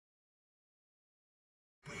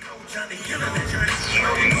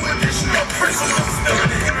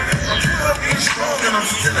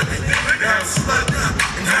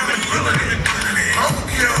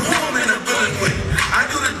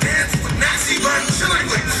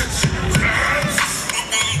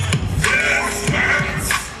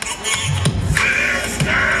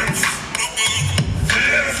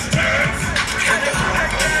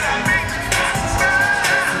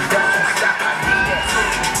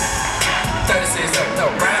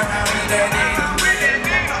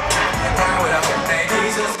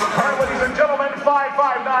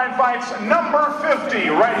Fights number 50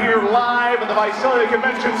 right here live at the Visalia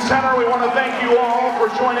Convention Center. We want to thank you all for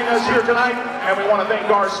joining us here tonight, and we want to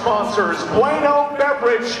thank our sponsors, Bueno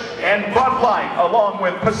Beverage and Bud Light, along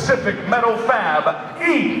with Pacific Metal Fab,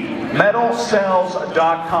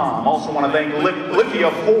 eMetalSells.com. Also want to thank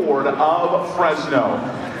Lithia Ford of Fresno.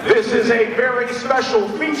 This is a very special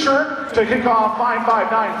feature to kick off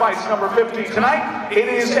 559 Fights number 50 tonight. It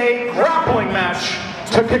is a grappling match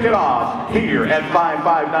to kick it off here at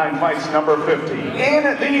 559 Fights number 50. In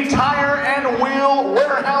the Tire and Wheel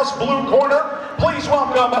Warehouse blue corner, please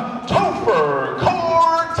welcome Topher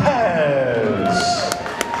Cortez.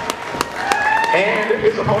 And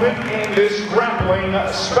his opponent in this grappling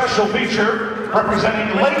special feature,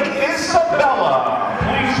 representing Lake Isabella,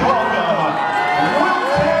 please welcome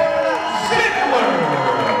Wilton Zigler.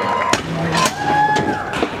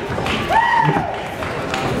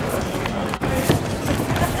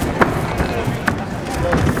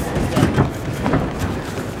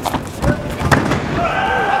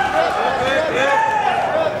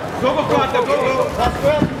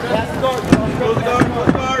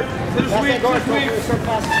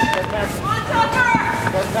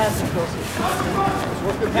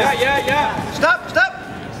 Yeah. Stop.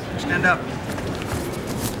 Stand up.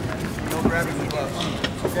 No grabbing the gloves.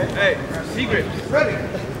 Okay. Hey, secret. Ready.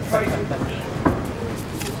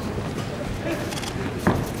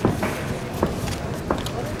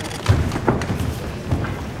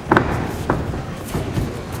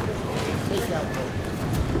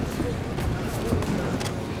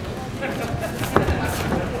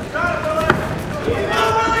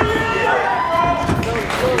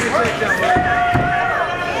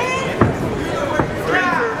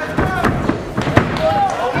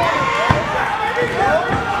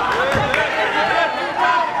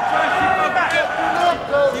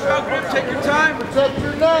 Take your time. Protect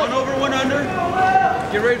your neck. One over, one under.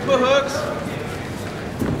 Get ready to put hooks.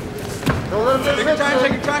 Don't let him take your time.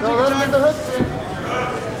 Take your time. Don't let him get the hooks in.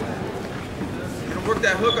 You're gonna work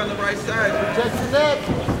that hook on the right side. Protect your neck.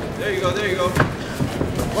 There you go. There you go.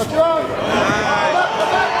 Watch your arm.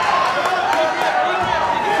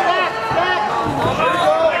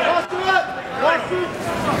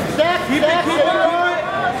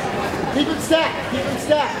 Keep him stacked. Keep him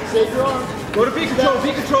stacked. Save your arm. Go to feet control.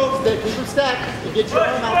 Feet control. Keep him stacked. And get your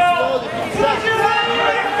arm out slowly. Keep him stacked.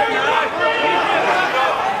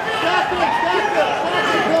 Stack him.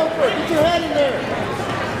 Topher. Get your head in there.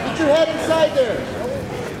 Get your head inside there.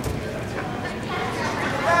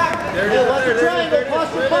 There it is. Watch the triangle.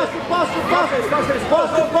 Posture.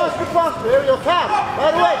 There you go. Pass.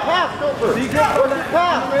 Right away. Pass, Topher. Watch your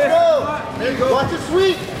pass. Go. There you go. Watch your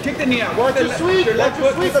sweep. Kick the knee out. Watch your sweep. Watch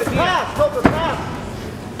your sweep. Let's pass. Topher, pass.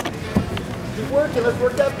 Keep working. Let's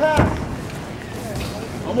work that pass.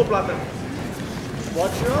 Omoplata.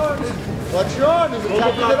 Watch your arms. Watch your arm. He's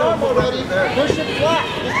attacking that arm already. Push it flat.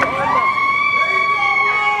 Get your arm down.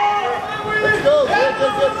 Let's go.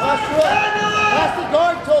 Good. Posture up. Pass the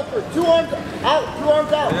guard, Topher. 2 arms out. 2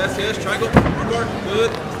 arms out. Yes. Triangle. One guard.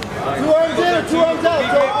 Good. 2 arms in or 2 arms out,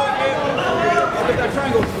 Topher. Look at that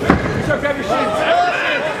triangle. Start grab your shins.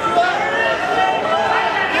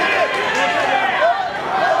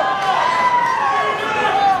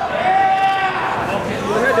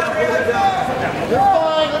 You're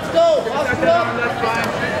fine. Let's go. Posture up. That's fine.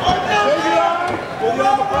 Save your arm. Pull your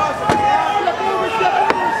arm across. Step over,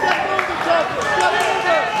 Topher.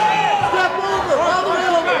 Step over. All the way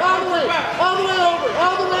over.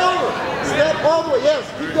 Step all the way. Yes,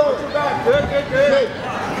 keep going. Good. Okay.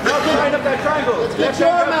 Now line up that triangle. Let's get your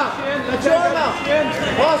arm out.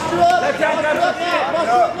 Posture up.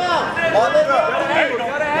 now. Got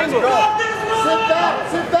an angle.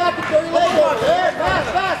 Sit back and throw your leg over. There, pass.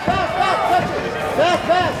 Touch it.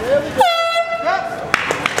 Pass. There we go. Yep.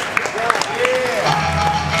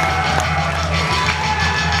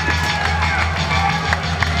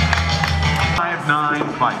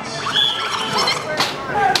 5-9 fights.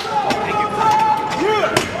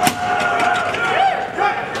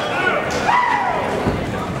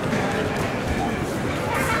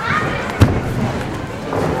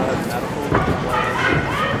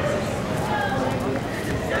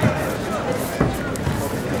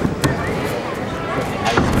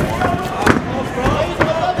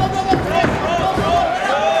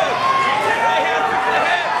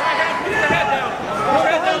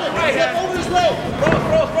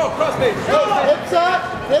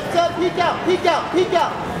 peek out, peek out, peek out.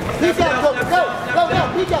 Peek out, go, go, go, go,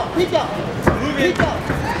 peek out, peek out. Peek out.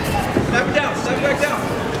 Step it down, step it back down.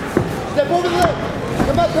 Step over the leg.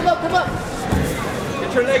 Come up, come up, come up. Get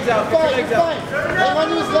your legs out, get your legs out. Hang on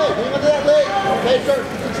to his leg, hang on to that leg. Okay, start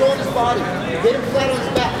controlling his body. Get him flat on his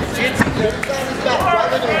back. Get him flat on his back,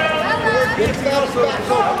 right into him. Get him flat on his back,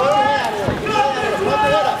 so put your head out of there. Put your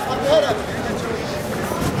head up, put your head up.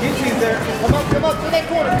 Keep there. Come up to that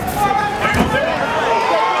corner.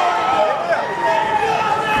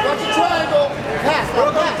 Watch your triangle. Pass, pass,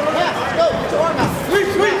 pass. Go, get your arm out. Sweep.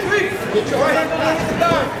 Get your arm out.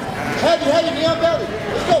 Heavy, knee on belly.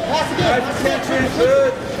 Let's go, pass again. Pass again.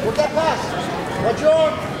 Good. Work that pass. Watch your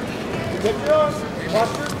arm. Get your arm.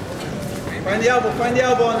 Posture. Find the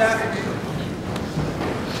elbow on that.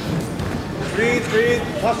 Breathe.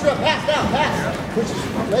 Posture up, pass down, pass. Put your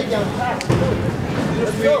leg down, pass. Go.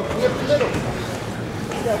 Let's go. Lift the middle.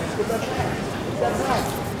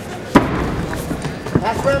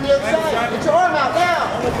 Pass around the other side. Get your arm out now.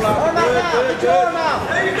 Arm out now. Get your arm out.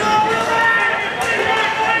 There you go.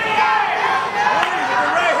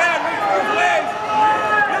 Right hand reaches the waist.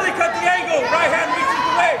 Really cut the angle. Right hand reaches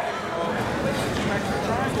the waist.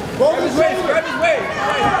 Grab his waist. Grab his waist.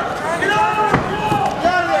 Right hand. Get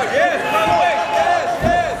out of there. Yes, grab the waist.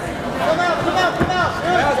 Yes. Come out.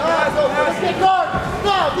 Let's get guard.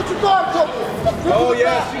 Now, get your guard, Topher. Oh,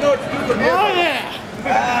 yes, you know what to do from here. Oh, yeah.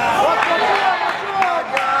 Watch your arm.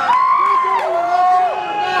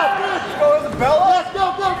 Go to the belt. Let's go.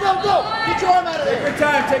 Get your arm out of there. Take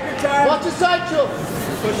your time. Watch your side choke.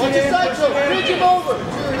 Watch your side choke. Reach him over. To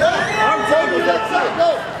your left. Go to your left side.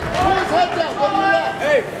 Go. Pull his head down. Go to your left.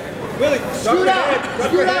 Hey, Willie, Scoot out.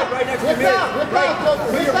 Scoot out. right next to Whip me. out. Topher.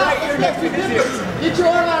 Whip out. Let's get some hitters. Get your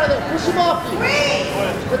arm out of there. Push him off you.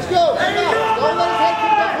 Let's go. Come out. Don't let his head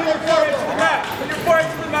come back. Put your forehead to the mat. Put your forehead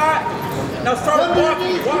to the mat. Now start Come to your walking.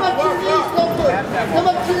 knees. Come up to your knees, Topher. Come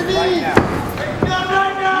up to your knees.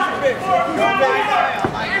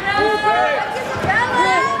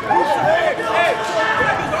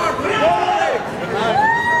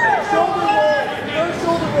 Shoulder roll. First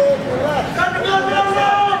shoulder roll to your left.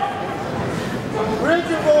 Bridge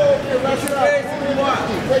your roll to your left side.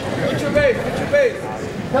 Put your base.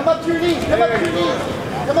 Come up to your knees. Come up to your knees.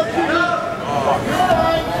 Come up to your knees. You're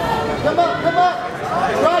fine. Come up.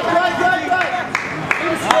 Right.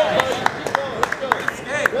 Good skate, buddy.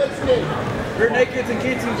 Good skate. You're naked and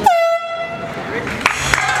kids.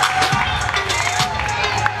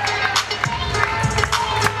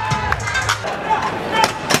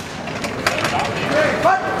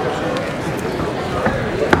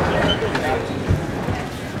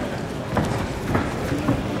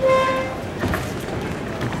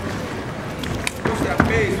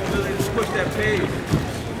 Push that pace.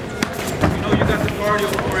 You know you got the cardio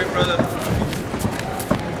for it, brother.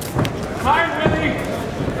 Fire, Willie!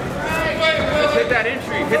 Let's hit that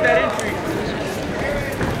entry. Hit the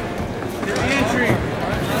entry.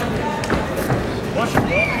 Push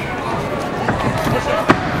up.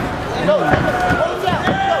 No, hold it down.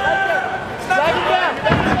 Let's go, right there. Drag it down.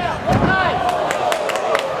 Look high.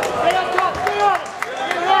 Stay on top. Stay on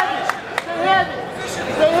it.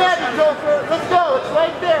 Stay heavy, Topher. Let's go. It's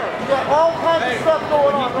right there. You got all kinds of stuff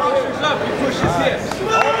going on right here. Up, you push his hips. All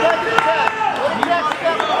kinds of attacks. What attacks you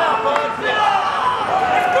got coming out, bud?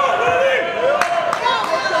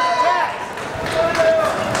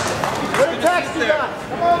 What attacks you got?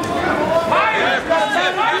 Come on,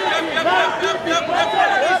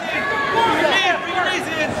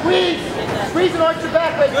 Squeeze and arch your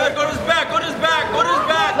back. Good, go to his back. Let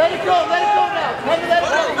it go now. Heavy, let it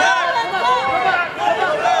go. Go to his back.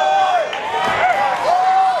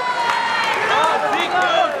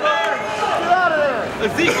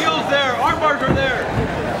 Ezekiel's there. Arm bars are there.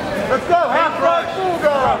 Let's go. Half guard, full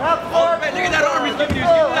guard. Half guard. Look at that arm he's giving you. He's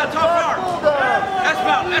giving you that top arm. That's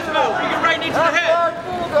mount. Bring it right into the head. Half guard,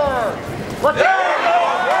 full guard. Watch out.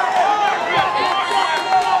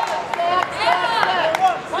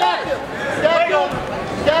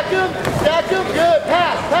 Stack him. Good.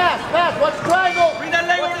 Pass. Watch the triangle. Bring that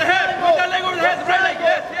leg over the head. The right leg.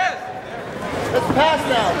 Yes. Let's pass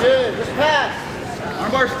now. Good. Let's pass.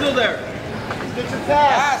 Arm bar's still there. Get your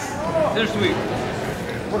pass. Center sweep.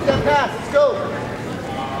 Work that pass. Let's go.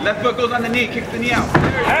 Left foot goes on the knee. Kicks the knee out.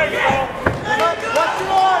 There you go. Watch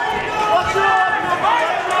your arm.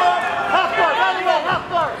 Half guard.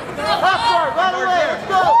 Right away. Let's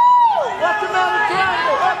go. Watch the mounted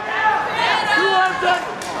triangle.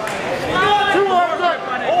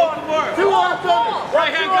 Two arms under.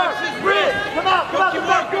 Right hand grabs his wrist. Come out the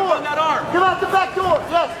back door. On that arm. Come out the back door.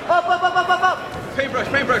 Yes. Up. Paintbrush.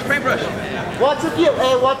 Watch the key.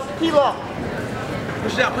 Hey, watch the key lock.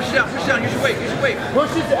 Push it out, push it out, push it out. Use your weight, use your weight.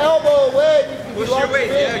 Push his elbow away. Push your weight,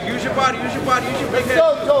 yeah. Use your body, use your body, use your big head.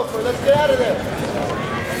 Let's go, Topher. Let's get out of there.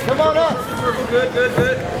 Come on up. Good, good,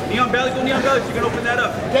 good. Knee on belly, go knee on belly. So you can open that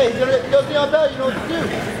up. Okay, he's gonna go knee on belly. You know what to do.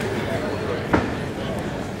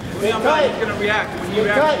 Knee on belly, he's gonna react. When he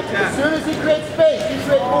reacts, he as soon as he creates space, he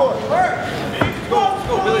creates more. Let's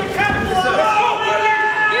go, Billy.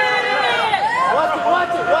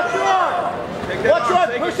 Watch it. Watch your arm. Watch your arm.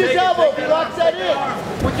 Push his elbow. If he locks that in.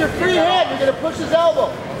 With your free hand, you're gonna push his elbow.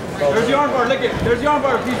 There's the arm bar, look it. There's the arm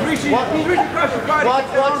bar. He's reaching across your body. Watch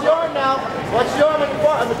the arm now. Watch the arm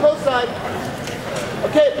on the close side.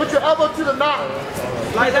 Okay, put your elbow to the mat.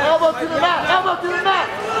 Put your elbow to the mat. Elbow to the mat.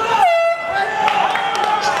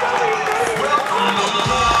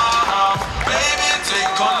 Baby,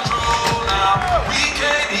 take control now. We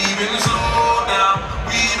can't even slow down.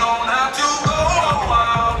 We don't have to go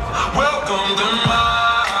wild. Welcome to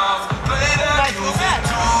my house. Play that music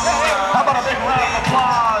too. How about a big round of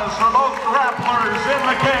applause for both grapplers in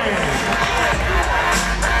the cage?